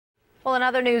Well, in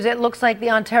other news, it looks like the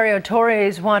Ontario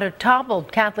Tories want to topple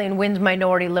Kathleen Wynne's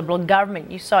minority Liberal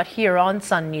government. You saw it here on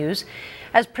Sun News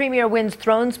as Premier Wynne's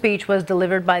throne speech was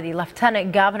delivered by the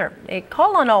Lieutenant Governor. It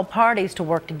called on all parties to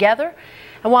work together.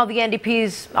 And while the NDP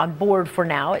is on board for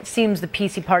now, it seems the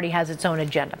PC party has its own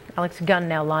agenda. Alex Gunn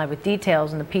now live with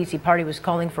details, and the PC party was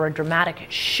calling for a dramatic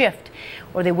shift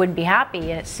or they wouldn't be happy.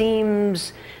 And it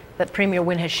seems that Premier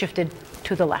Wynne has shifted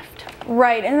to the left.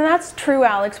 Right, and that's true,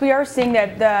 Alex. We are seeing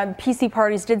that the PC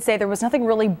parties did say there was nothing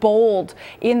really bold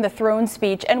in the throne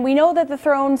speech. And we know that the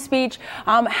throne speech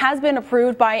has been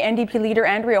approved by NDP leader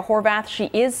Andrea Horwath. She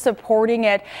is supporting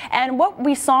it. And what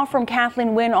we saw from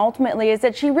Kathleen Wynne ultimately is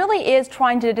that she really is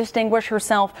trying to distinguish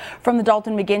herself from the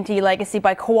Dalton McGuinty legacy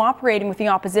by cooperating with the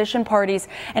opposition parties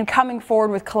and coming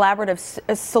forward with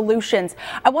collaborative solutions.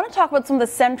 I want to talk about some of the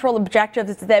central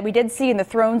objectives that we did see in the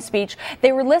throne speech.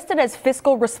 They were listed as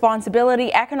fiscal responsibility,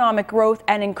 economic growth,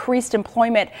 and increased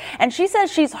employment. And she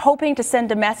says she's hoping to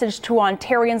send a message to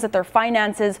Ontarians that their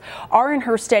finances are in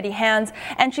her steady hands.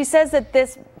 And she says that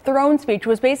this throne speech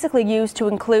was basically used to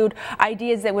include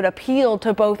ideas that would appeal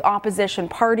to both opposition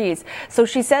parties. So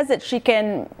she says that she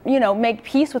can, make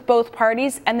peace with both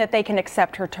parties and that they can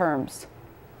accept her terms.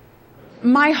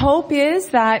 My hope is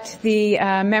that the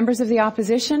members of the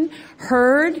opposition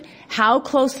heard how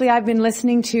closely I've been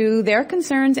listening to their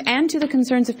concerns and to the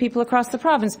concerns of people across the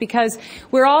province, because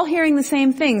we're all hearing the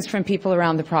same things from people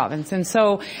around the province. And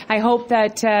so I hope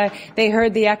that they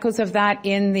heard the echoes of that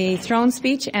in the throne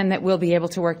speech and that we'll be able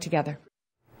to work together.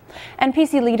 And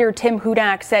PC leader Tim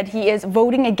Hudak said he is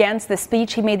voting against the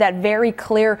speech. He made that very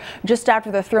clear just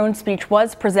after the throne speech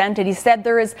was presented. He said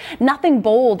there is nothing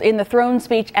bold in the throne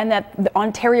speech and that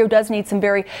Ontario does need some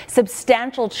very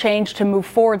substantial change to move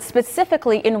forward,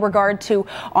 specifically in regard to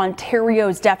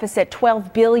Ontario's deficit,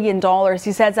 $12 billion.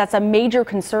 He says that's a major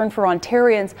concern for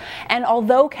Ontarians. And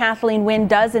although Kathleen Wynne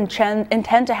does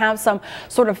intend to have some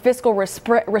sort of fiscal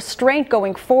restraint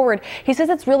going forward, he says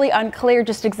it's really unclear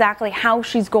just exactly how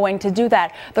she's going to do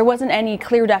that. There wasn't any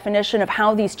clear definition of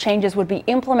how these changes would be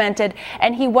implemented,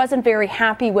 and he wasn't very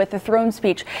happy with the throne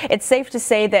speech. It's safe to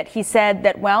say that he said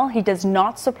that, well, he does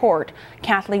not support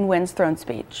Kathleen Wynne's throne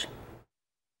speech.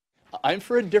 I'm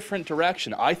for a different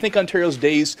direction. I think Ontario's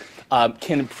days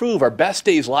can improve. Our best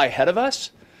days lie ahead of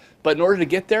us, but in order to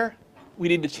get there, we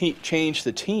need to change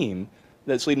the team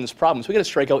that's leading this problem. So we got to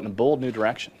strike out in a bold new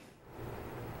direction.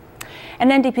 And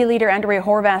NDP leader Andrea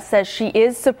Horwath says she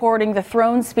is supporting the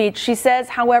throne speech. She says,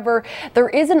 however, there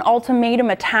is an ultimatum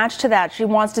attached to that. She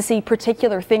wants to see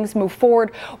particular things move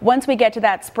forward once we get to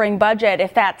that spring budget.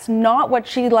 If that's not what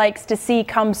she likes to see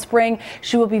come spring,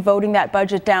 she will be voting that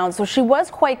budget down. So she was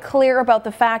quite clear about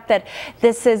the fact that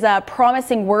this is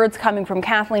promising words coming from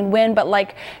Kathleen Wynne. But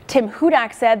like Tim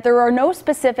Hudak said, there are no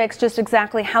specifics just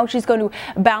exactly how she's going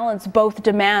to balance both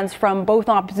demands from both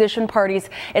opposition parties.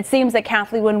 It seems that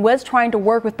Kathleen Wynne was trying to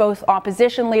work with both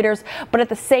opposition leaders, but at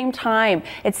the same time,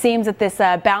 it seems that this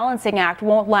balancing act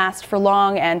won't last for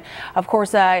long. And of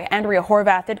course, Andrea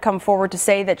Horwath did come forward to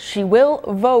say that she will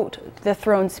vote the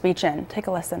throne speech in. Take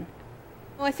a listen.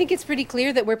 Well, I think it's pretty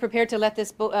clear that we're prepared to let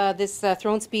this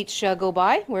throne speech go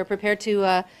by. We're prepared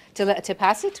to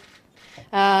pass it.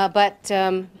 But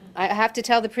I have to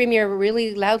tell the Premier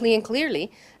really loudly and clearly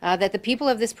that the people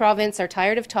of this province are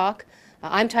tired of talk.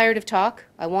 I'm tired of talk.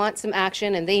 I want some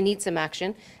action, and they need some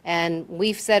action. And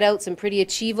we've set out some pretty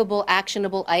achievable,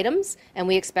 actionable items, and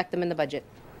we expect them in the budget.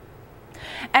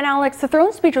 And Alex, the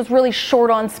throne speech was really short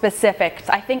on specifics.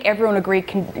 I think everyone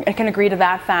can agree to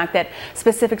that fact, that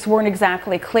specifics weren't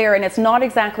exactly clear, and it's not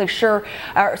exactly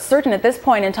certain at this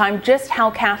point in time just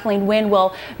how Kathleen Wynne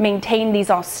will maintain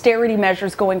these austerity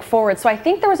measures going forward. So I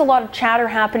think there was a lot of chatter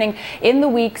happening in the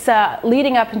weeks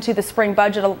leading up into the spring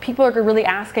budget. People are really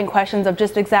asking questions of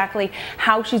just exactly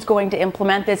how she's going to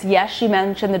implement this. Yes, she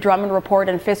mentioned the Drummond Report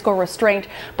and fiscal restraint,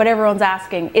 but everyone's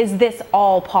asking, is this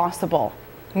all possible?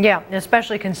 Yeah,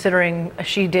 especially considering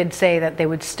she did say that they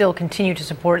would still continue to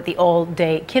support the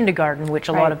all-day kindergarten, which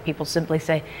a lot of people simply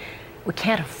say, we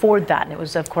can't afford that. And it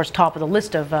was, of course, top of the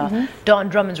list of Don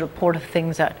Drummond's report of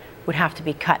things that would have to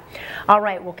be cut. All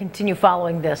right, we'll continue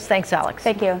following this. Thanks, Alex.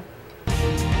 Thank you.